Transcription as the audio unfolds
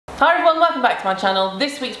Hi everyone, welcome back to my channel.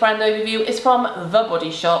 This week's brand overview is from The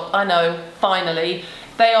Body Shop. I know, finally.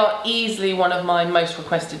 They are easily one of my most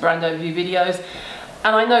requested brand overview videos,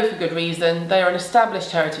 and I know for good reason. They are an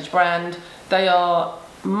established heritage brand. They are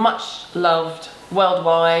much loved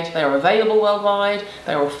worldwide. They are available worldwide.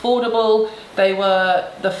 They are affordable. They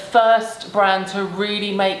were the first brand to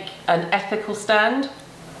really make an ethical stand,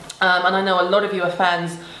 and I know a lot of you are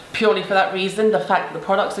fans purely for that reason. The fact that the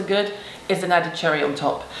products are good is an added cherry on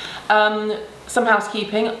top. Some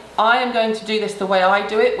housekeeping. I am going to do this the way I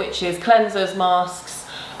do it, which is cleansers, masks,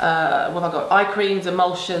 what have I got? Eye creams,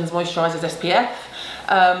 emulsions, moisturisers, SPF.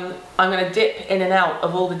 I'm going to dip in and out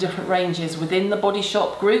of all the different ranges within the Body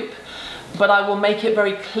Shop group, but I will make it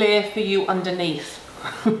very clear for you underneath.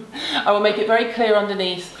 I will make it very clear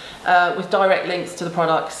underneath with direct links to the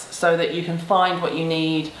products so that you can find what you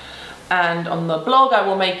need. And on the blog, I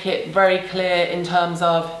will make it very clear in terms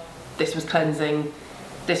of this was cleansing,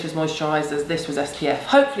 this was moisturisers, this was SPF.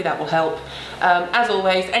 Hopefully that will help. As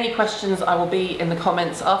always, any questions I will be in the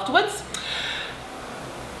comments afterwards.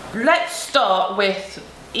 Let's start with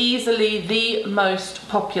easily the most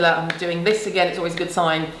popular, I'm doing this again, it's always a good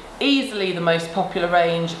sign, easily the most popular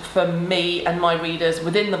range for me and my readers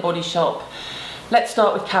within the Body Shop. Let's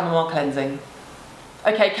start with chamomile cleansing.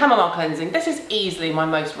 Okay, chamomile cleansing. This is easily my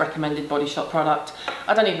most recommended Body Shop product.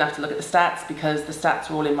 I don't even have to look at the stats because the stats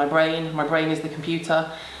are all in my brain. My brain is the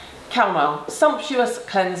computer. Chamomile, sumptuous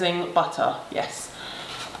cleansing butter. Yes.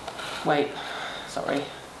 Wait, sorry.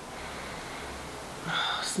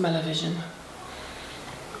 Smell-o-vision.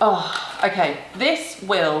 Oh, okay. This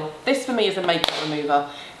for me is a makeup remover.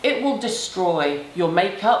 It will destroy your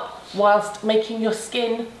makeup whilst making your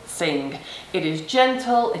skin sing. It is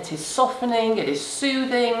gentle, it is softening, it is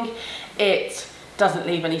soothing, it doesn't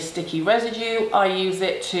leave any sticky residue. I use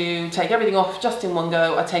it to take everything off just in one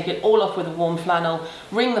go. I take it all off with a warm flannel,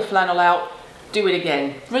 wring the flannel out, do it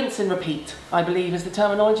again. Rinse and repeat, I believe is the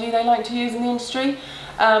terminology they like to use in the industry.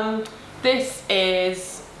 This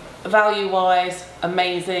is value-wise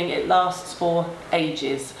amazing. It lasts for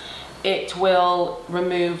ages. It will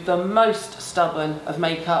remove the most stubborn of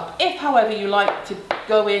makeup. If, however, you like to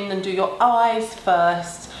go in and do your eyes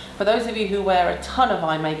first, for those of you who wear a ton of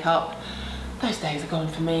eye makeup, those days are gone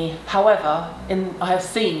for me. However, I have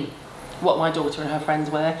seen what my daughter and her friends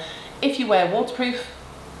wear. If you wear waterproof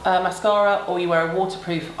mascara or you wear a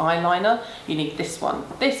waterproof eyeliner, you need this one.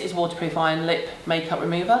 This is waterproof eye and lip makeup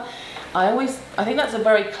remover. I think that's a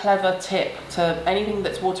very clever tip to anything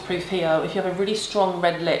that's waterproof here. If you have a really strong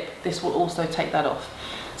red lip, this will also take that off.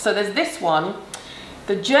 So there's this one.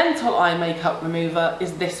 The gentle eye makeup remover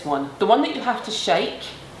is this one. The one that you have to shake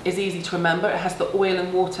is easy to remember. It has the oil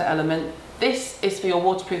and water element. This is for your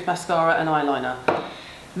waterproof mascara and eyeliner.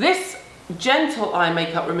 This gentle eye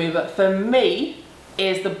makeup remover for me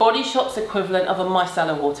is the Body Shop's equivalent of a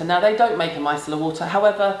micellar water. Now they don't make a micellar water,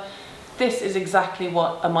 however, this is exactly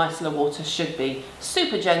what a micellar water should be.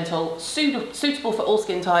 Super gentle, suitable for all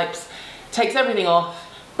skin types, takes everything off,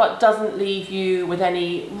 but doesn't leave you with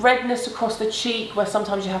any redness across the cheek where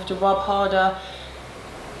sometimes you have to rub harder.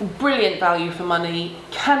 Brilliant value for money.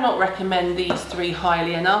 Cannot recommend these three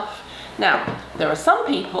highly enough. Now, there are some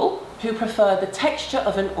people who prefer the texture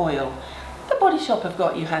of an oil. The Body Shop have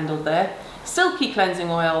got you handled there. Silky cleansing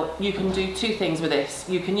oil, you can do two things with this.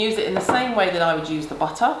 You can use it in the same way that I would use the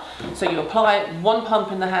butter. So you apply it, one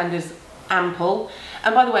pump in the hand is ample.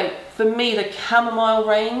 And by the way, for me, the chamomile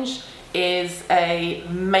range is a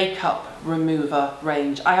makeup remover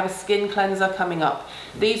range. I have a skin cleanser coming up.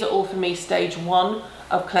 These are all for me stage 1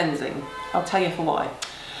 of cleansing. I'll tell you for why.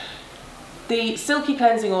 The silky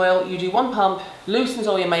cleansing oil, you do one pump, loosens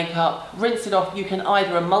all your makeup, rinse it off. You can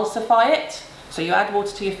either emulsify it, so you add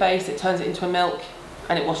water to your face, it turns it into a milk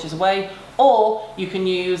and it washes away, or you can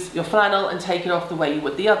use your flannel and take it off the way you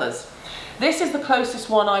would the others. This is the closest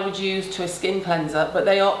one I would use to a skin cleanser, but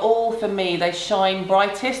they are all, for me, they shine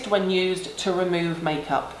brightest when used to remove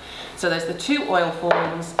makeup. So there's the two oil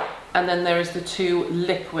forms, and then there is the two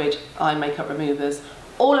liquid eye makeup removers.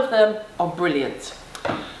 All of them are brilliant.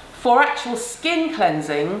 For actual skin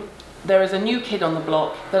cleansing, there is a new kid on the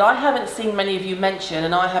block that I haven't seen many of you mention,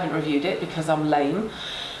 and I haven't reviewed it because I'm lame.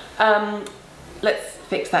 Let's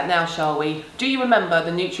fix that now, shall we? Do you remember the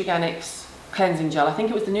Nutriganics cleansing gel? I think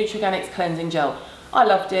it was the Nutriganics cleansing gel. I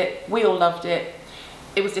loved it, we all loved it.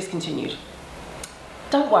 It was discontinued.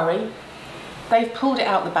 Don't worry, they've pulled it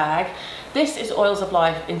out the bag. This is Oils of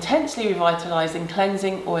Life Intensely Revitalizing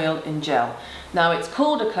Cleansing Oil in Gel. Now it's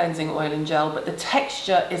called a cleansing oil in gel, but the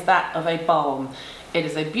texture is that of a balm. It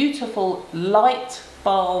is a beautiful light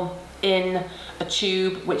balm in a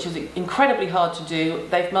tube, which is incredibly hard to do.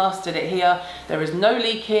 They've mastered it here. There is no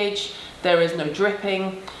leakage, there is no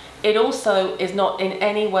dripping. It also is not in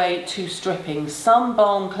any way too stripping. Some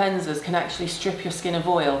balm cleansers can actually strip your skin of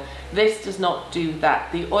oil. This does not do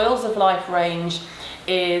that. The Oils of Life range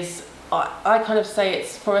is, I kind of say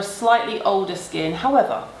it's for a slightly older skin.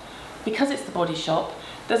 However, because it's the Body Shop,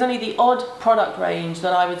 there's only the odd product range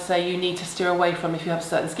that I would say you need to steer away from if you have a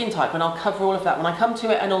certain skin type, and I'll cover all of that when I come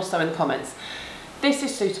to it and also in the comments. This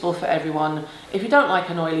is suitable for everyone. If you don't like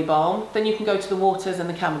an oily balm, then you can go to the Waters and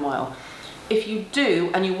the Chamomile. If you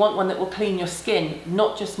do and you want one that will clean your skin,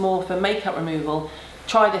 not just more for makeup removal,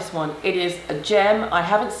 try this one. It is a gem. I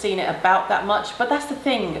haven't seen it about that much, but that's the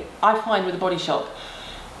thing I find with the Body Shop.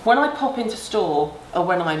 When I pop into store, or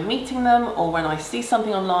when I'm meeting them, or when I see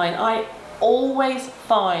something online, I always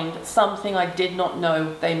find something I did not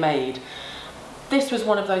know they made. This was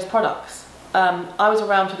one of those products. I was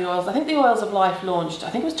around for the oils. I think the Oils of Life launched, I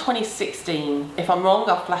think it was 2016. If I'm wrong,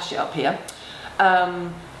 I'll flash it up here.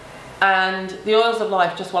 And the Oils of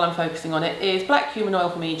Life, just while I'm focusing on it, is black cumin oil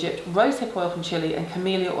from Egypt, rosehip oil from Chile, and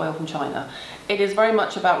camellia oil from China. It is very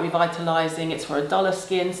much about revitalizing. It's for a duller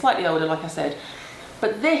skin, slightly older, like I said.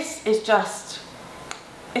 But this is just,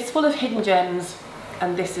 it's full of hidden gems,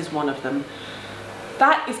 and this is one of them.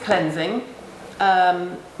 That is cleansing.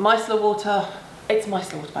 Micellar water, it's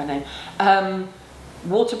micellar water by name.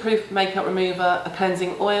 Waterproof makeup remover, a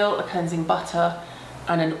cleansing oil, a cleansing butter,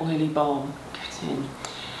 and an oily balm. Get in.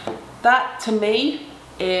 That to me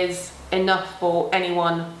is enough for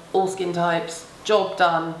anyone, all skin types, job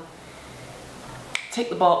done, tick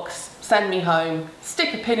the box, send me home,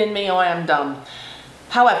 stick a pin in me, I am done.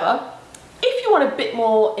 However, if you want a bit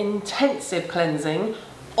more intensive cleansing,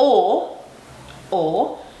 or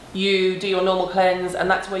you do your normal cleanse and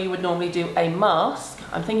that's where you would normally do a mask,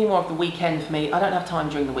 I'm thinking more of the weekend for me, I don't have time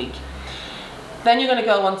during the week, then you're going to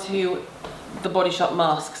go on to the Body Shop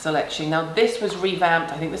mask selection. Now this was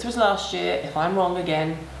revamped, I think this was last year. If I'm wrong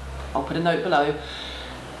again, I'll put a note below.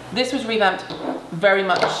 This was revamped very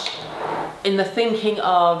much in the thinking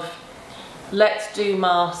of, let's do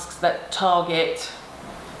masks that target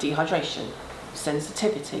dehydration,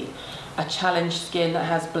 sensitivity, a challenged skin that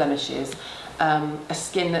has blemishes, a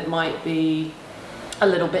skin that might be a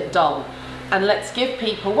little bit dull. And let's give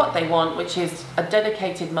people what they want, which is a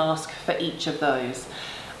dedicated mask for each of those.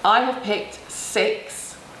 I have picked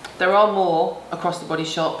 6. There are more across the Body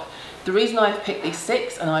Shop. The reason I've picked these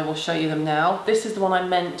 6, and I will show you them now, this is the one I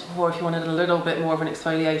meant for if you wanted a little bit more of an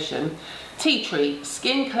exfoliation. Tea Tree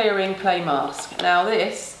Skin Clearing Clay Mask. Now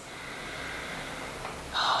this,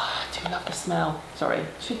 I do love the smell. Sorry,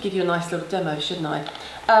 should give you a nice little demo, shouldn't I?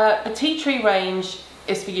 The Tea Tree range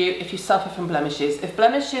is for you if you suffer from blemishes. If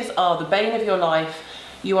blemishes are the bane of your life,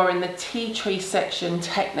 you are in the tea tree section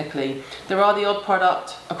technically. There are the odd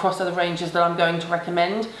product across other ranges that I'm going to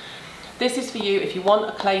recommend. This is for you if you want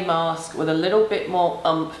a clay mask with a little bit more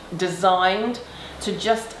oomph, designed to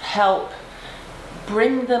just help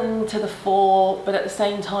bring them to the fore, but at the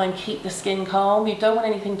same time keep the skin calm. You don't want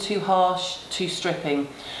anything too harsh, too stripping.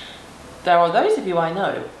 There are those of you I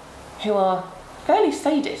know who are fairly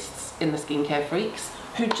sadists in the skincare freaks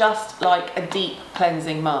who just like a deep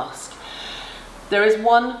cleansing mask. There is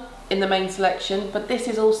one in the main selection, but this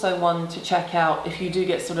is also one to check out if you do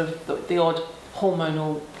get sort of the odd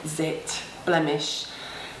hormonal zit, blemish.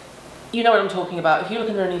 You know what I'm talking about. If you look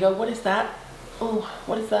in there and you go, what is that? Oh,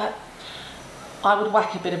 what is that? I would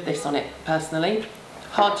whack a bit of this on it, personally.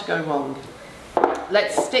 Hard to go wrong.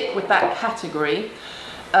 Let's stick with that category.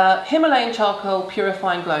 Himalayan Charcoal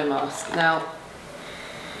Purifying Glow Mask. Now,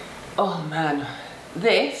 oh man,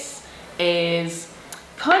 this is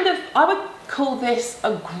kind of, I would call this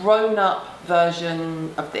a grown-up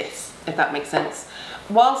version of this, if that makes sense.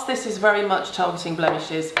 Whilst this is very much targeting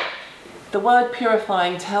blemishes, the word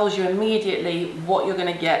purifying tells you immediately what you're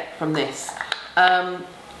going to get from this.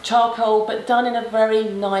 Charcoal, but done in a very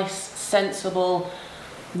nice, sensible,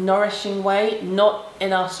 nourishing way, not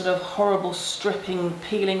in a sort of horrible stripping,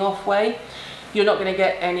 peeling off way. You're not going to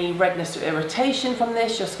get any redness or irritation from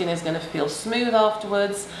this. Your skin is going to feel smooth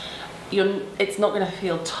afterwards. It's not going to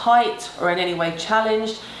feel tight or in any way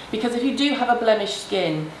challenged, because if you do have a blemished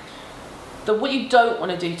skin, what you don't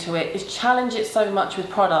want to do to it is challenge it so much with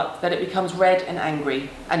product that it becomes red and angry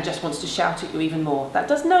and just wants to shout at you even more. That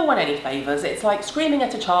does no one any favours. It's like screaming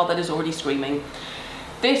at a child that is already screaming.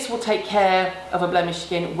 This will take care of a blemished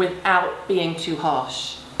skin without being too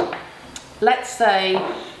harsh. Let's say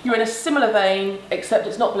you're in a similar vein, except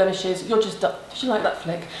it's not blemishes, you're just dull. Did you like that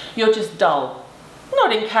flick? You're just dull.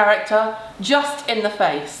 Not in character, just in the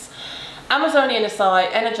face. Amazonian Acai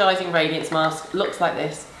Energizing Radiance Mask looks like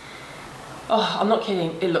this. Oh, I'm not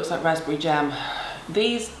kidding, it looks like raspberry jam.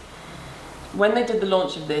 These, when they did the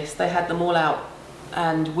launch of this, they had them all out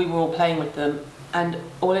and we were all playing with them, and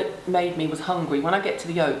all it made me was hungry. When I get to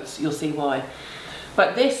the oats, you'll see why.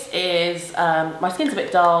 But this is, my skin's a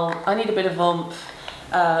bit dull, I need a bit of oomph.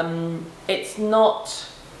 It's not,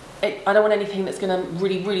 I don't want anything that's going to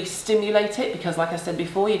really stimulate it, because like I said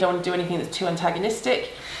before, you don't want to do anything that's too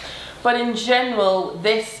antagonistic. But in general,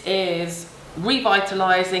 this is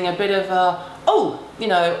revitalizing, a bit of a, oh, you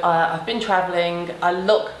know, I've been traveling, I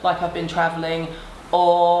look like I've been traveling,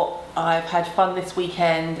 or I've had fun this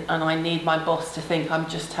weekend and I need my boss to think I'm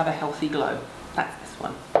just have a healthy glow. That's this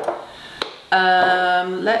one.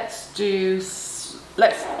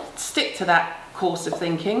 Let's stick to that course of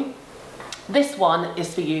thinking. This one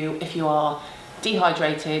is for you if you are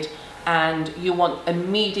dehydrated and you want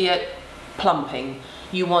immediate plumping.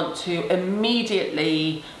 You want to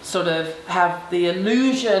immediately sort of have the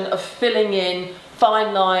illusion of filling in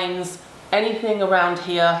fine lines, anything around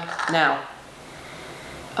here. Now,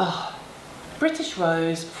 oh, British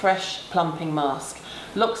Rose Fresh Plumping Mask.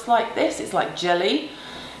 Looks like this, it's like jelly.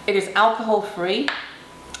 It is alcohol free.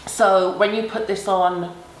 So when you put this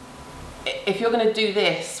on, if you're going to do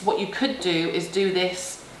this, what you could do is do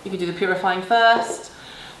this. You could do the purifying first.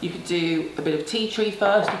 You could do a bit of tea tree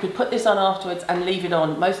first. You could put this on afterwards and leave it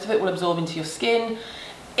on. Most of it will absorb into your skin.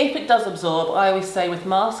 If it does absorb, I always say with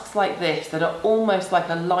masks like this that are almost like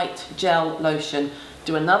a light gel lotion,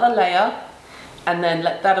 do another layer and then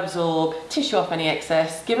let that absorb, tissue off any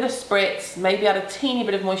excess, give it a spritz, maybe add a teeny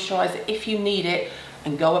bit of moisturizer if you need it,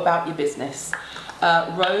 and go about your business.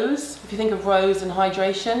 Rose, if you think of rose and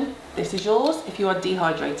hydration, this is yours if you are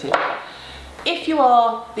dehydrated. If you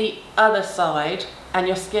are the other side and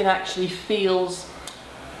your skin actually feels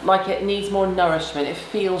like it needs more nourishment, it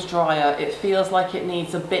feels drier, it feels like it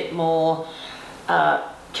needs a bit more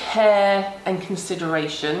care and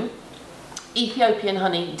consideration, Ethiopian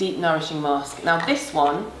Honey Deep Nourishing Mask. Now this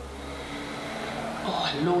one,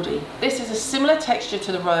 oh lordy, this is a similar texture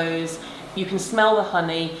to the rose. You can smell the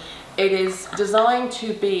honey. It is designed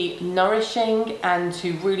to be nourishing and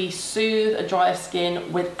to really soothe a drier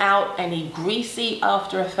skin without any greasy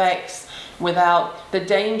after effects, without the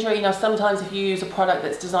danger. You know, sometimes if you use a product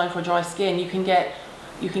that's designed for dry skin, you can get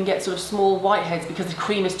sort of small whiteheads because the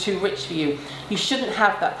cream is too rich for you. You shouldn't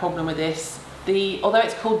have that problem with this. Although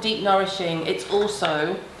it's called deep nourishing, it's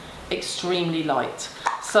also extremely light.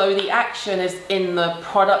 So the action is in the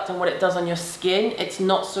product and what it does on your skin. It's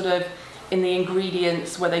not sort of in the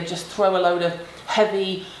ingredients where they just throw a load of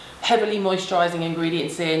heavily moisturizing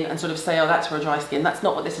ingredients in and sort of say, oh, that's for a dry skin. That's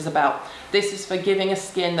not what this is about. This is for giving a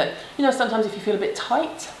skin that, you know, sometimes if you feel a bit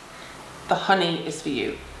tight, the honey is for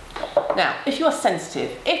you. Now, if you're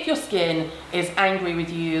sensitive, if your skin is angry with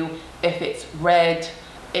you, if it's red,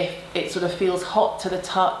 if it sort of feels hot to the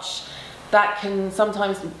touch, that can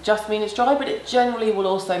sometimes just mean it's dry, but it generally will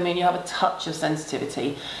also mean you have a touch of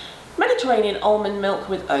sensitivity. Mediterranean almond milk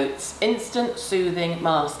with oats, instant soothing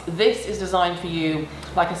mask. This is designed for you,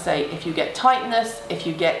 like I say, if you get tightness, if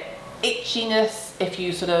you get itchiness, if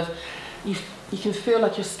you sort of, you can feel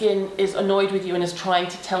like your skin is annoyed with you and is trying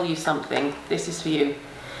to tell you something, this is for you.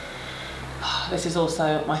 This is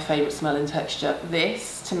also my favourite smell and texture.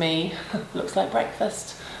 This, to me, looks like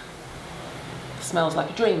breakfast. Smells like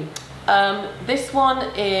a dream. This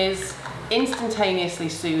one is instantaneously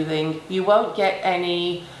soothing. You won't get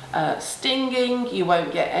any stinging, you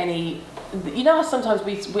won't get any, you know how sometimes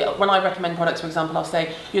when I recommend products, for example, I'll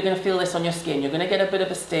say, you're going to feel this on your skin, you're going to get a bit of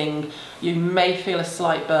a sting, you may feel a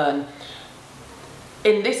slight burn.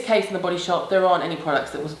 In this case, in the Body Shop, there aren't any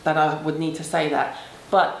products that I would need to say that.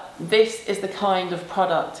 But this is the kind of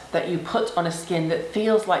product that you put on a skin that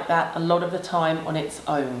feels like that a lot of the time on its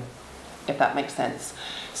own, if that makes sense.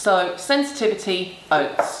 So, sensitivity,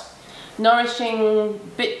 oats. Nourishing,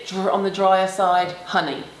 bit on the drier side,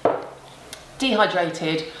 honey.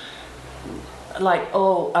 Dehydrated, like,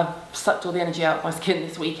 oh, I've sucked all the energy out of my skin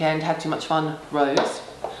this weekend, had too much fun, rose.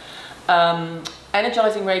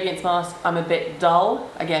 Energizing radiance mask, I'm a bit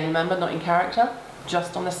dull. Again, remember, not in character,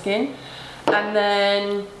 just on the skin. And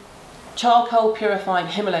then charcoal purifying,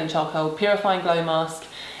 Himalayan charcoal purifying glow mask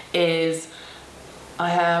is, I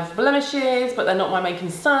have blemishes, but they're not my main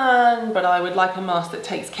concern, but I would like a mask that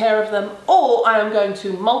takes care of them, or I am going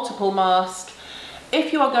to multiple mask.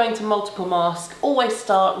 If you are going to multiple mask, always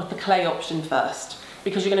start with the clay option first,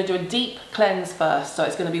 because you're going to do a deep cleanse first. So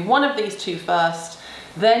it's going to be one of these two first,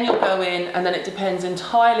 then you'll go in, and then it depends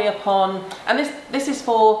entirely upon, and this is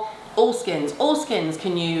for all skins. All skins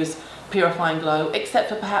can use purifying glow, except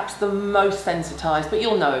for perhaps the most sensitized, but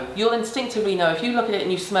you'll know, you'll instinctively know if you look at it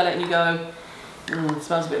and you smell it and you go,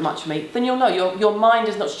 smells a bit much for me, then you'll know. Your mind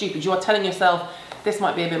is not stupid. You are telling yourself, this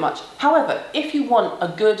might be a bit much. However, if you want a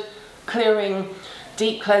good clearing,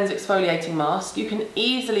 deep cleanse exfoliating mask, you can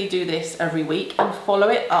easily do this every week and follow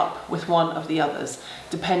it up with one of the others,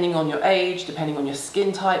 depending on your age, depending on your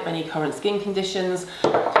skin type, any current skin conditions.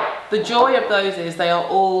 The joy of those is they are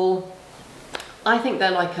all, I think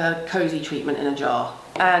they're like a cozy treatment in a jar,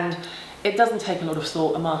 and it doesn't take a lot of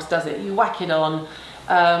thought, a mask, does it? You whack it on.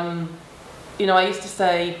 You know, I used to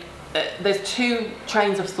say there's two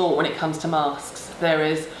trains of thought when it comes to masks. There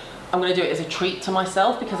is, I'm going to do it as a treat to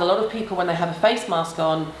myself, because a lot of people, when they have a face mask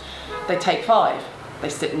on, they take 5. They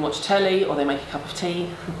sit and watch telly, or they make a cup of tea,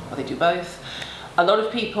 or they do both. A lot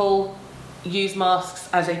of people use masks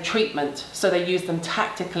as a treatment, so they use them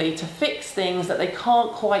tactically to fix things that they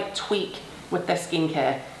can't quite tweak with their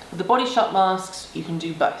skincare. With the Body Shop masks, you can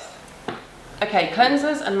do both. Okay,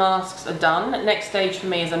 cleansers and masks are done. Next stage for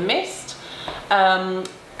me is a mist.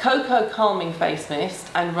 Cocoa Calming Face Mist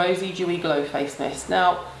and Rosy Dewy Glow Face Mist.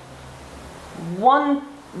 Now,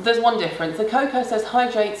 there's one difference. The cocoa says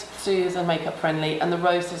hydrates, soothes and makeup friendly, and the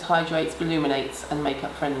rose says hydrates, illuminates and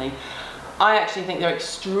makeup friendly. I actually think they're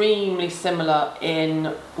extremely similar in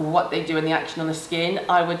what they do in the action on the skin.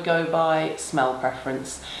 I would go by smell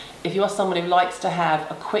preference. If you are someone who likes to have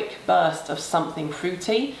a quick burst of something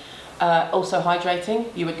fruity, also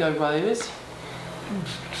hydrating, you would go rose.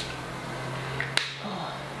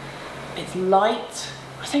 It's light.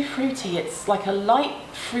 I say fruity, it's like a light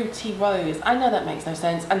fruity rose. I know that makes no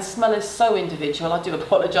sense, and smell is so individual, I do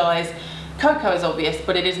apologise. Cocoa is obvious,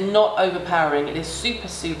 but it is not overpowering. It is super,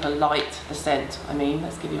 super light, the scent. I mean,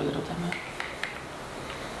 let's give you a little demo.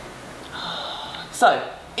 So,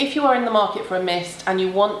 if you are in the market for a mist and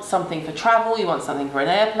you want something for travel, you want something for an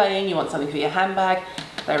airplane, you want something for your handbag,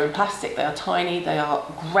 they're in plastic, they are tiny, they are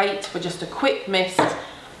great for just a quick mist,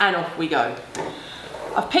 and off we go.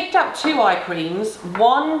 I've picked up 2 eye creams,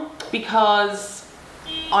 one because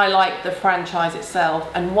I like the franchise itself,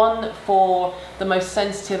 and one for the most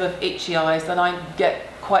sensitive of itchy eyes that I get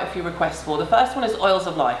quite a few requests for. The first one is Oils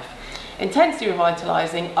of Life, Intensely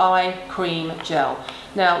Revitalizing Eye Cream Gel.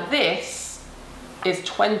 Now this is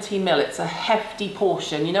 20 ml, it's a hefty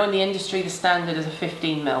portion. You know, in the industry the standard is a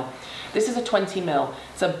 15 ml. This is a 20 ml,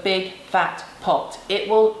 it's a big fat pot. It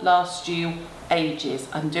will last you ages.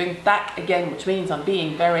 I'm doing that again, which means I'm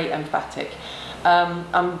being very emphatic.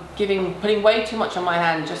 I'm putting way too much on my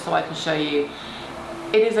hand just so I can show you.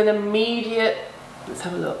 It is an immediate, let's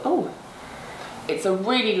have a look. Oh, it's a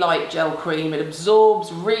really light gel cream. It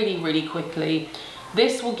absorbs really, really quickly.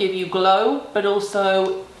 This will give you glow, but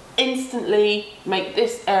also instantly make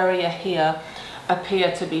this area here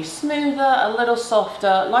appear to be smoother, a little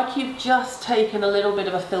softer, like you've just taken a little bit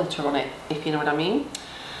of a filter on it, if you know what I mean.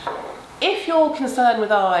 If your concern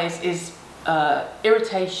with eyes is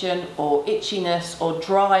irritation or itchiness or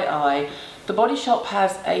dry eye, the Body Shop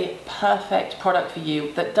has a perfect product for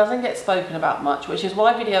you that doesn't get spoken about much, which is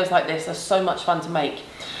why videos like this are so much fun to make.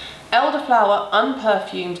 Elderflower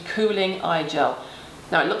Unperfumed Cooling Eye Gel.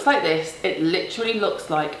 Now it looks like this. It literally looks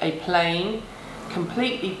like a plain,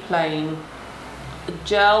 completely plain,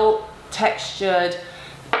 gel textured,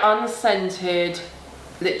 unscented,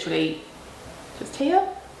 literally just here.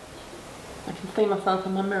 I can see myself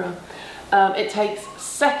in my mirror. It takes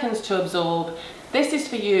seconds to absorb. This is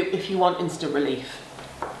for you if you want instant relief.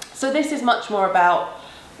 So this is much more about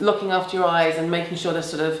looking after your eyes and making sure the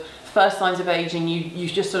sort of first signs of aging you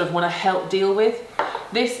just sort of want to help deal with.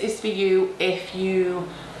 This is for you if your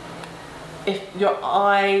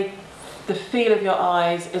eye, the feel of your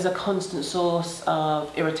eyes is a constant source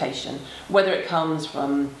of irritation, whether it comes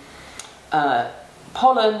from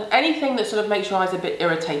pollen, anything that sort of makes your eyes a bit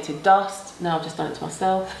irritated, dust. Now I've just done it to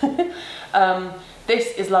myself.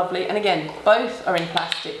 This is lovely, and again, both are in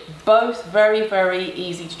plastic, both very, very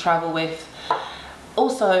easy to travel with.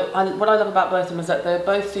 Also, what I love about both of them is that they're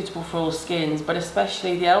both suitable for all skins, but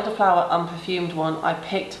especially the Elderflower Unperfumed one I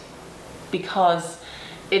picked because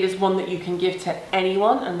it is one that you can give to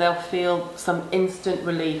anyone and they'll feel some instant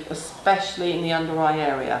relief, especially in the under eye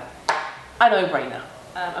area. A no-brainer.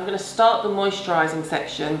 I'm going to start the moisturising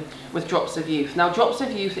section with Drops of Youth. Now, Drops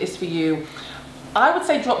of Youth is for you. I would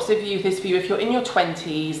say Drops of Youth is for you if you're in your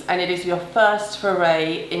 20s and it is your first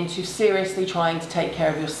foray into seriously trying to take care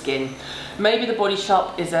of your skin. Maybe the Body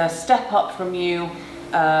Shop is a step up from you.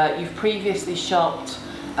 You've previously shopped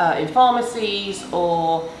in pharmacies,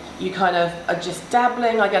 or you kind of are just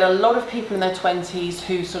dabbling. I get a lot of people in their 20s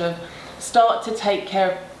who sort of start to take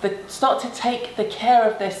the care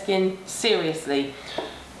of their skin seriously.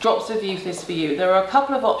 Drops of Youth is for you. There are a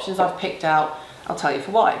couple of options I've picked out. I'll tell you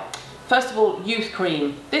for why. first of all, youth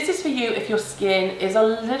cream. This is for you if your skin is a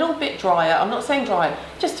little bit drier. I'm not saying dry,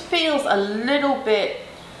 just feels a little bit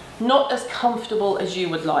not as comfortable as you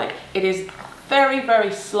would like. It is very,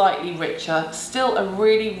 very slightly richer, still a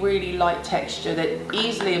really, really light texture that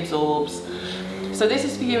easily absorbs. So this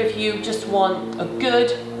is for you if you just want a good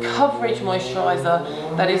coverage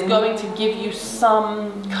moisturiser that is going to give you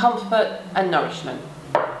some comfort and nourishment.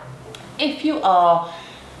 If you are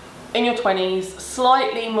in your 20s,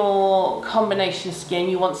 slightly more combination skin,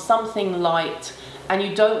 you want something light and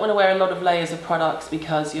you don't want to wear a lot of layers of products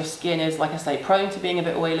because your skin is, like I say, prone to being a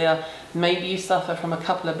bit oilier, maybe you suffer from a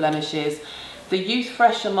couple of blemishes. The Youth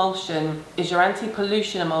Fresh emulsion is your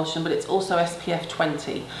anti-pollution emulsion, but it's also SPF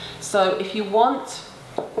 20. So if you want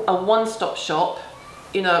a one-stop shop,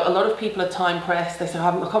 you know, a lot of people are time pressed, they say, I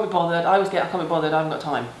can't be bothered, I can't be bothered, I haven't got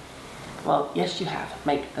time. Well, yes you have,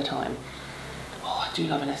 make the time. Oh, I do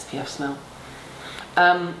love an SPF smell.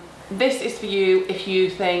 This is for you if you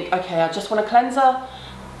think, okay, I just want a cleanser,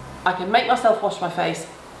 I can make myself wash my face,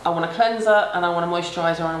 I want a cleanser and I want a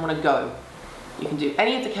moisturiser and I want to go. You can do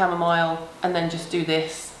any of the chamomile and then just do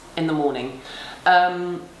this in the morning.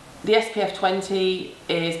 The SPF 20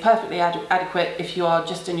 is perfectly adequate if you are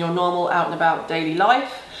just in your normal out and about daily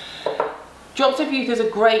life. Drops of Youth is a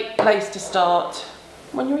great place to start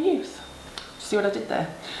when you're a youth. See what I did there?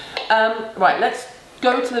 Right, let's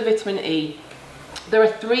go to the vitamin E. There are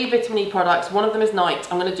 3 vitamin E products. One of them is night.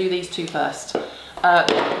 I'm going to do these 2 first. Try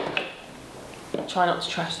not to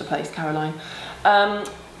trash the place, Caroline.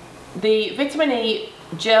 The vitamin E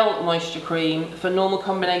gel moisture cream for normal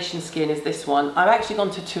combination skin is this one. I've actually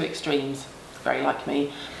gone to 2 extremes, very like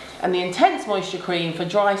me. And the intense moisture cream for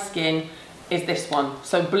dry skin is this one.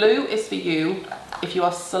 So blue is for you if you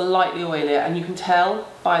are slightly oilier, and you can tell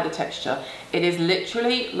by the texture. It is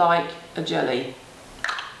literally like a jelly.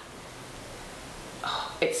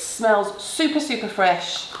 It smells super, super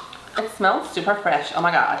fresh. It smells super fresh, oh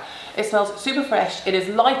my God. It smells super fresh. It is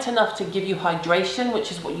light enough to give you hydration,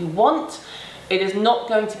 which is what you want. It is not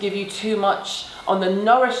going to give you too much on the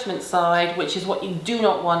nourishment side, which is what you do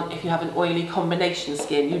not want if you have an oily combination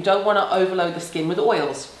skin. You don't want to overload the skin with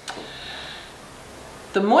oils.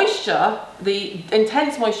 The moisture, the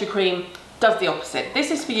intense moisture cream, does the opposite.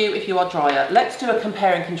 This is for you if you are drier. Let's do a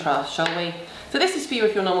compare and contrast, shall we? So this is for you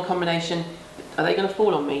if you're normal combination. Are they going to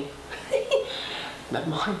fall on me? Never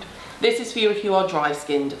mind. This is for you if you are dry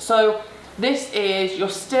skinned. So this is your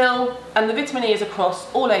still, and the vitamin E is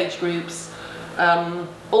across all age groups,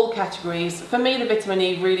 all categories. For me, the vitamin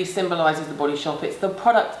E really symbolises the Body Shop. It's the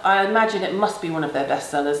product, I imagine it must be one of their best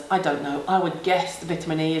sellers. I don't know, I would guess the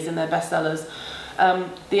vitamin E is in their best sellers.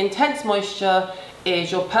 The Intense Moisture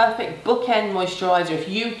is your perfect bookend moisturiser if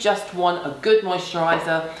you just want a good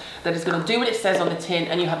moisturiser that is going to do what it says on the tin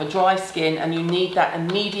and you have a dry skin and you need that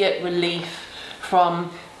immediate relief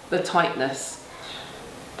from the tightness.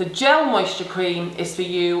 The Gel Moisture Cream is for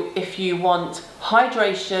you if you want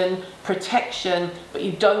hydration, protection, but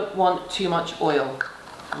you don't want too much oil.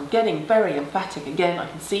 I'm getting very emphatic again, I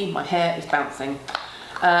can see my hair is bouncing.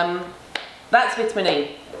 That's vitamin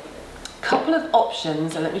E. Couple of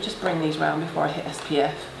options, and let me just bring these round before I hit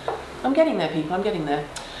SPF. I'm getting there, people, I'm getting there.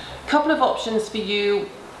 Couple of options for you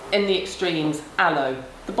in the extremes. Aloe.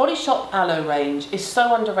 The Body Shop Aloe range is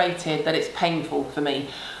so underrated that it's painful for me.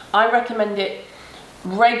 I recommend it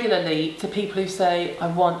regularly to people who say, I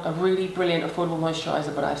want a really brilliant affordable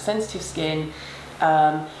moisturiser but I have sensitive skin.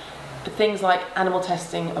 Things like animal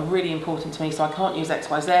testing are really important to me, so I can't use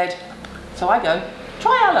XYZ. So I go,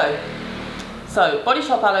 try aloe. So, Body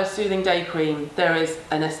Shop Aloe Soothing Day Cream. There is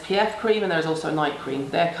an SPF cream and there is also a night cream.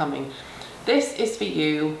 They're coming. This is for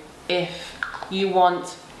you if you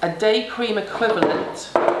want a day cream equivalent.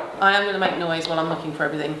 I am going to make noise while I'm looking for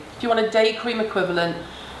everything. If you want a day cream equivalent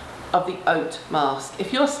of the oat mask.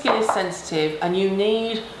 If your skin is sensitive and you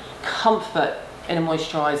need comfort in a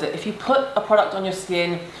moisturiser, if you put a product on your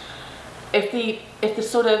skin, if the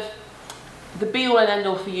sort of the be all and end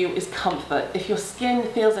all for you is comfort. If your skin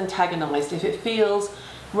feels antagonised, if it feels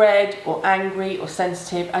red or angry or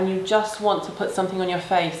sensitive and you just want to put something on your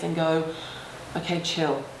face and go, okay,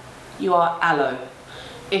 chill, you are aloe.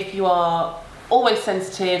 If you are always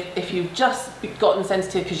sensitive, if you've just gotten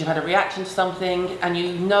sensitive because you've had a reaction to something and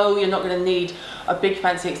you know you're not going to need a big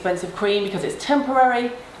fancy expensive cream because it's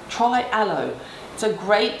temporary, try aloe. It's a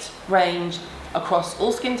great range across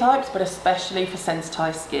all skin types, but especially for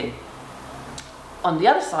sensitised skin. On the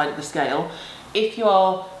other side of the scale, if you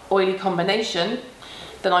are oily combination,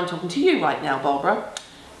 then I'm talking to you right now, Barbara.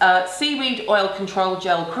 Seaweed Oil Control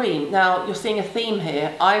Gel Cream. Now, you're seeing a theme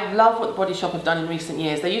here. I love what the Body Shop have done in recent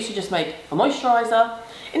years. They used to just make a moisturiser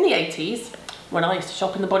in the 80s, when I used to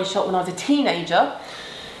shop in the Body Shop when I was a teenager,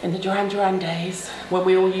 in the Duran days, when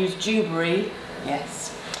we all used Dewberry,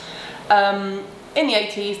 yes. In the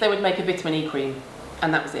 80s, they would make a vitamin E cream,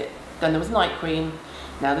 and that was it. Then there was night cream,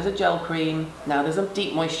 now there's a gel cream, now there's a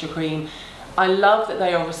deep moisture cream. I love that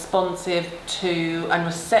they are responsive to and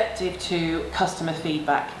receptive to customer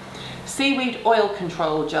feedback. Seaweed Oil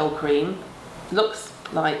Control Gel Cream looks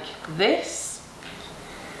like this.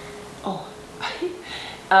 Oh,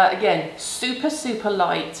 again, super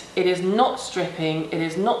light. It is not stripping, it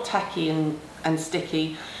is not tacky and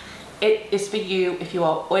sticky. It is for you if you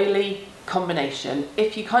are oily combination.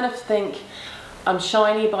 If you kind of think, I'm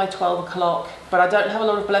shiny by 12 o'clock, but I don't have a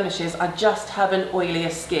lot of blemishes, I just have an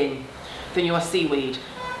oilier skin, then you are Seaweed.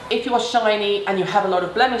 If you are shiny and you have a lot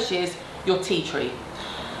of blemishes, you're Tea Tree.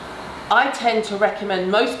 I tend to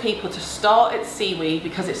recommend most people to start at Seaweed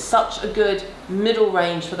because it's such a good middle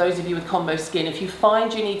range for those of you with combo skin. If you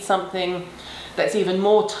find you need something that's even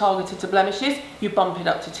more targeted to blemishes, you bump it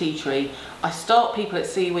up to Tea Tree. I start people at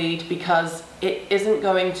Seaweed because it isn't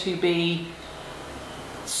going to be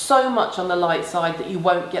so much on the light side that you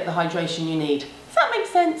won't get the hydration you need. Does that make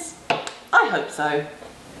sense? I hope so.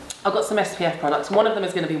 I've got some SPF products. One of them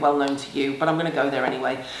is going to be well known to you, but I'm going to go there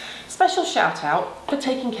anyway. Special shout out for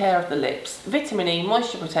taking care of the lips. Vitamin E,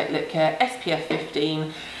 Moisture Protect Lip Care, SPF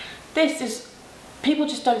 15. This is, people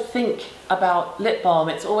just don't think about lip balm.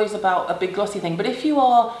 It's always about a big glossy thing. But if you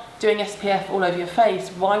are doing SPF all over your face,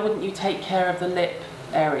 why wouldn't you take care of the lip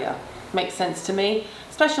area? Makes sense to me.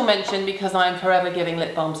 Special mention because I'm forever giving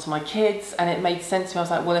lip balms to my kids, and it made sense to me. I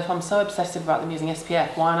was like, well, if I'm so obsessive about them using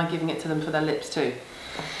SPF, why aren't I giving it to them for their lips too?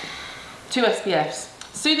 2 SPFs.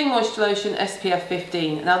 Soothing Moisture Lotion SPF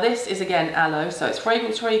 15. Now this is again aloe, so it's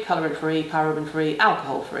fragrance free, colourant free, paraben free,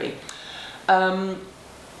 alcohol free.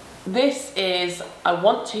 This is, I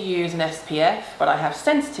want to use an SPF, but I have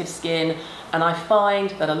sensitive skin, and I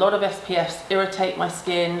find that a lot of SPFs irritate my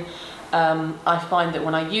skin. I find that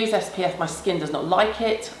when I use SPF, my skin does not like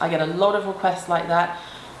it. I get a lot of requests like that.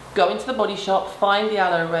 Go into the Body Shop, find the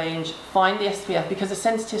aloe range, find the SPF, because a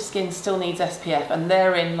sensitive skin still needs SPF, and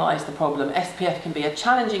therein lies the problem. SPF can be a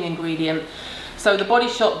challenging ingredient. So the Body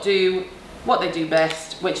Shop do what they do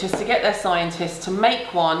best, which is to get their scientists to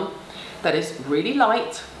make one that is really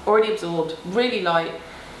light, already absorbed, really light,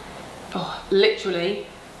 literally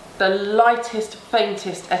the lightest,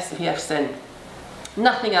 faintest SPF scent.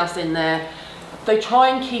 Nothing else in there. They try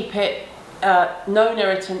and keep it known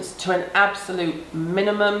irritants to an absolute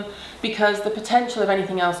minimum, because the potential of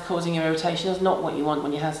anything else causing you irritation is not what you want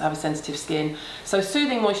when you have a sensitive skin. So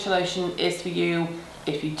Soothing Moisture Lotion is for you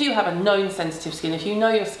if you do have a known sensitive skin. If you know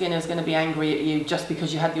your skin is going to be angry at you just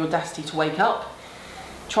because you had the audacity to wake up,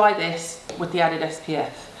 try this with the added SPF.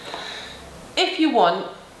 If you want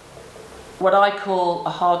what I call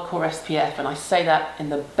a hardcore SPF, and I say that in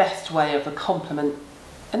the best way of a compliment,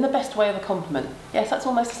 yes, that's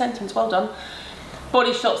almost a sentence, well done.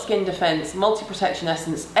 Body Shop Skin Defense Multi Protection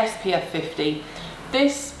Essence SPF 50.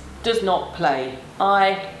 This does not play.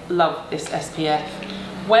 I love this SPF.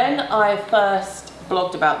 When I first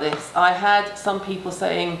blogged about this, I had some people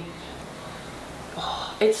saying,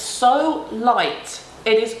 oh, it's so light.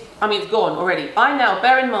 It is, I mean, it's gone already. I now,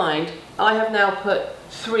 bear in mind, I have now put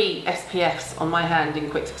 3 SPFs on my hand in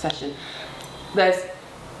quick succession. There's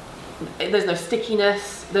no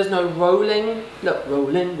stickiness, there's no rolling. Look,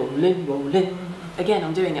 rolling. Again,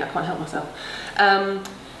 I'm doing it, I can't help myself.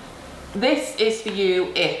 This is for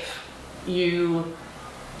you if you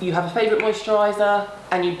have a favourite moisturiser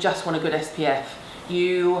and you just want a good SPF.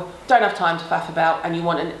 You don't have time to faff about and you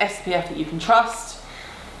want an SPF that you can trust.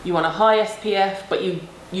 You want a high SPF, but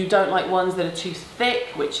you don't like ones that are too thick,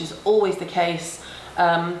 which is always the case.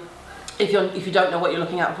 If you don't know what you're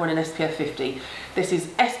looking out for in an SPF 50. This is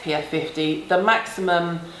SPF 50, the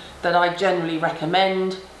maximum that I generally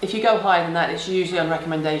recommend. If you go higher than that, it's usually on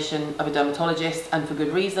recommendation of a dermatologist, and for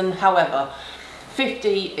good reason. However,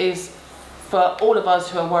 50 is for all of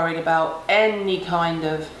us who are worried about any kind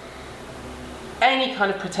of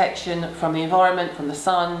protection from the environment, from the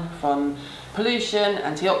sun, from pollution,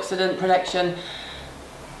 antioxidant protection.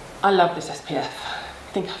 I love this SPF.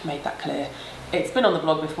 I think I've made that clear. It's been on the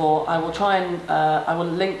blog before. I will try and I will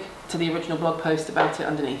link to the original blog post about it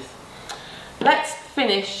underneath. Let's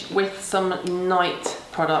finish with some night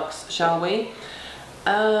products, shall we? Which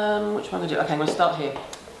one am I going to do? Okay, I'm going to start here.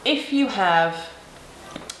 If you have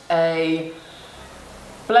a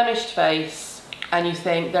blemished face and you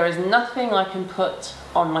think there is nothing I can put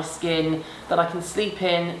on my skin that I can sleep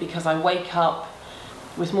in because I wake up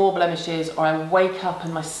with more blemishes, or I wake up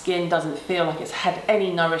and my skin doesn't feel like it's had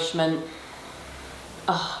any nourishment,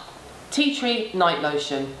 Tea Tree Night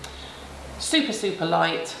Lotion. Super, super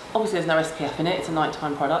light. Obviously there's no SPF in it, it's a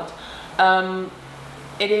nighttime product.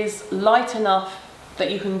 It is light enough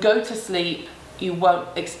that you can go to sleep, you won't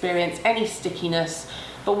experience any stickiness,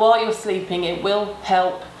 but while you're sleeping it will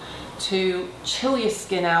help to chill your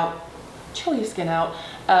skin out,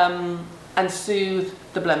 and soothe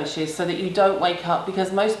the blemishes so that you don't wake up,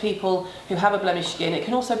 because most people who have a blemished skin, it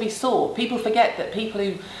can also be sore. People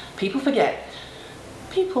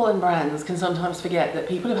and brands can sometimes forget that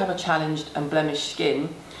people who have a challenged and blemished skin,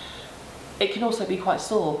 it can also be quite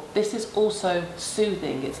sore. This is also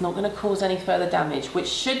soothing. It's not going to cause any further damage, which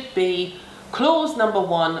should be clause number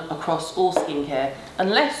 1 across all skincare.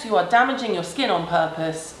 Unless you are damaging your skin on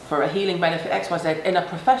purpose for a healing benefit XYZ in a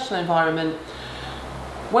professional environment,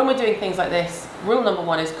 when we're doing things like this, rule number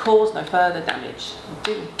 1 is cause no further damage. I'll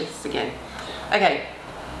do this again. Okay,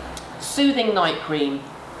 soothing night cream,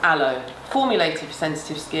 aloe, formulated for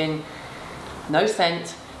sensitive skin, no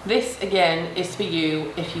scent. This again is for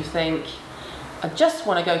you if you think, I just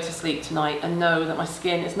want to go to sleep tonight and know that my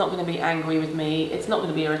skin is not going to be angry with me, it's not going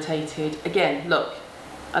to be irritated. Again, look,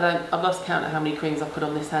 I've lost count of how many creams I've put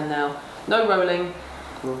on this hand now. No rolling.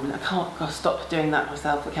 I can't stop doing that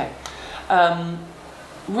myself. Okay.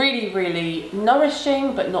 Really, really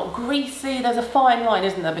nourishing but not greasy. There's a fine line,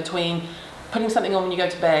 isn't there, between putting something on when you go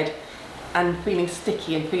to bed and feeling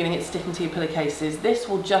sticky and feeling it sticking to your pillowcases. This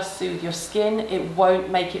will just soothe your skin. It won't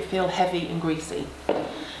make it feel heavy and greasy.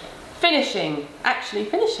 Finishing,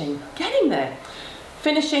 getting there.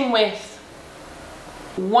 Finishing with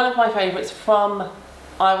one of my favourites from,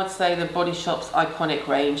 I would say, the Body Shop's iconic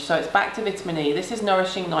range. So it's back to vitamin E. This is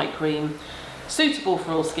Nourishing Night Cream, suitable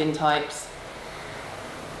for all skin types.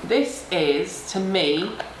 This is, to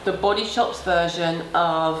me, the Body Shop's version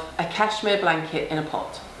of a cashmere blanket in a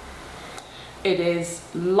pot. It is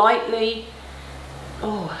lightly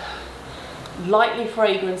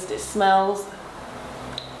fragranced. It smells,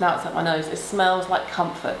 now it's at my nose, it smells like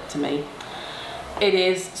comfort to me. It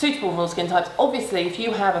is suitable for all skin types. Obviously, if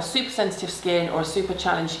you have a super sensitive skin or a super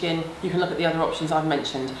challenged skin, you can look at the other options I've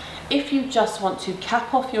mentioned. If you just want to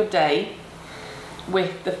cap off your day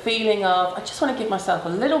with the feeling of, I just want to give myself a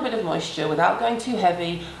little bit of moisture without going too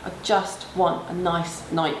heavy, I just want a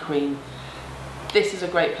nice night cream, this is a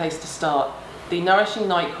great place to start. The Nourishing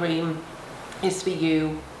Night Cream is for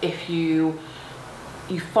you if you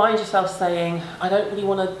find yourself saying, I don't really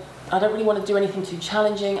want to do anything too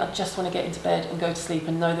challenging, I just want to get into bed and go to sleep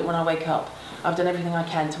and know that when I wake up I've done everything I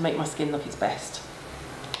can to make my skin look its best.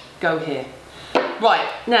 Go here. Right,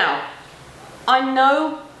 now, I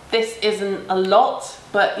know this isn't a lot,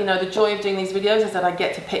 but you know, the joy of doing these videos is that I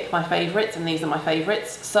get to pick my favourites, and these are my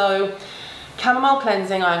favourites. So, Chamomile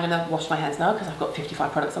Cleansing, I'm going to wash my hands now because I've got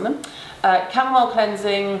 55 products on them. Chamomile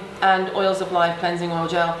Cleansing and Oils of Life Cleansing Oil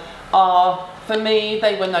Gel are, for me,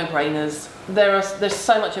 they were no-brainers. There's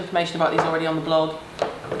so much information about these already on the blog.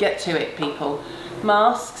 Get to it, people.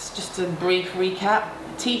 Masks, just a brief recap.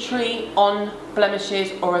 Tea tree on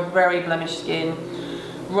blemishes or a very blemished skin.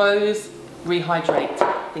 Rose, rehydrate.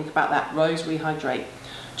 Think about that, rose, rehydrate.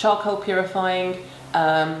 Charcoal purifying,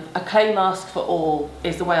 a clay mask for all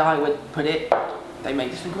is the way I would put it. They may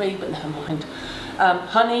disagree, but never mind.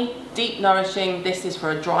 Honey, deep nourishing, this is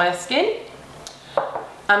for a drier skin.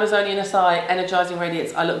 Amazonian Acai, energizing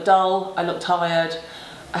radiance. I look dull, I look tired,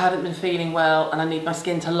 I haven't been feeling well, and I need my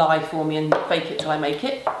skin to lie for me and fake it till I make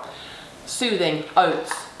it. Soothing,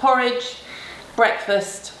 oats, porridge.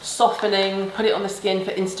 Breakfast, softening, put it on the skin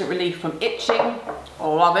for instant relief from itching.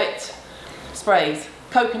 Love it. Sprays,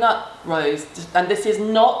 coconut, rose. And this is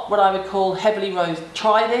not what I would call heavily rose.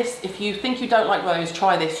 Try this. If you think you don't like rose,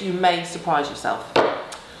 try this. You may surprise yourself.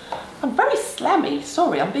 I'm very slammy.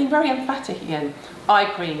 Sorry, I'm being very emphatic again. Eye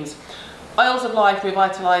creams. Oils of Life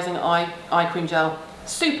Revitalizing Eye Cream Gel.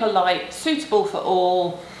 Super light, suitable for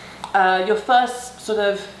all. Your first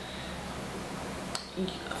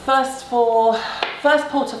port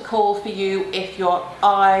of call for you if your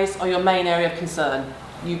eyes are your main area of concern,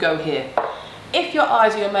 you go here. If your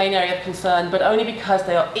eyes are your main area of concern, but only because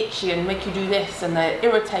they are itchy and make you do this and they're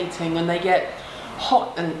irritating and they get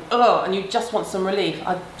hot and you just want some relief,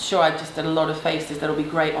 I'm sure I just did a lot of faces that'll be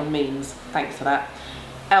great on memes, thanks for that.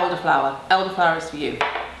 Elderflower, elderflower is for you.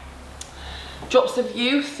 Drops of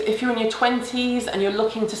Youth, if you're in your 20s and you're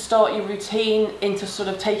looking to start your routine into sort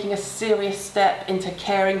of taking a serious step into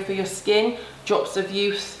caring for your skin, Drops of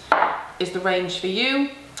Youth is the range for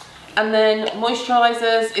you. And then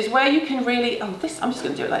moisturizers is where you can really, I'm just going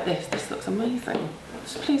to do it like this. This looks amazing.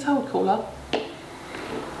 Just please hold, caller.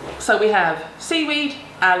 So we have seaweed,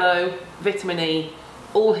 aloe, vitamin E,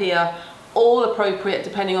 all here, all appropriate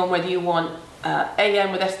depending on whether you want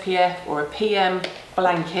AM with SPF or a PM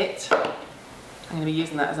blanket. I'm going to be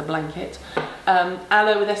using that as a blanket.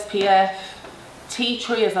 Aloe with SPF. Tea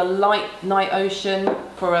tree as a light night ocean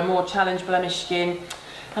for a more challenged blemish skin.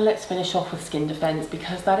 And let's finish off with skin defense,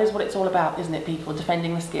 because that is what it's all about, isn't it, people?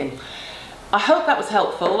 Defending the skin. I hope that was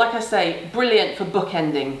helpful. Like I say, brilliant for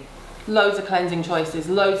bookending. Loads of cleansing choices,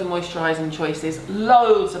 loads of moisturising choices,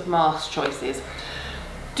 loads of mask choices.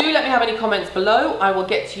 Do let me have any comments below. I will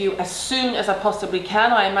get to you as soon as I possibly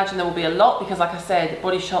can. I imagine there will be a lot, because like I said,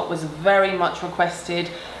 Body Shop was very much requested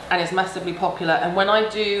and is massively popular. And when I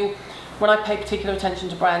pay particular attention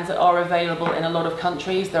to brands that are available in a lot of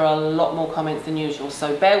countries, there are a lot more comments than usual.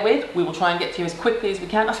 So bear with, we will try and get to you as quickly as we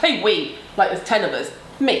can. I say we, like there's 10 of us,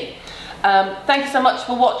 me. Thank you so much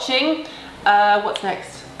for watching. What's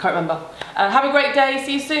next? Can't remember. Have a great day,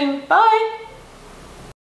 see you soon, bye.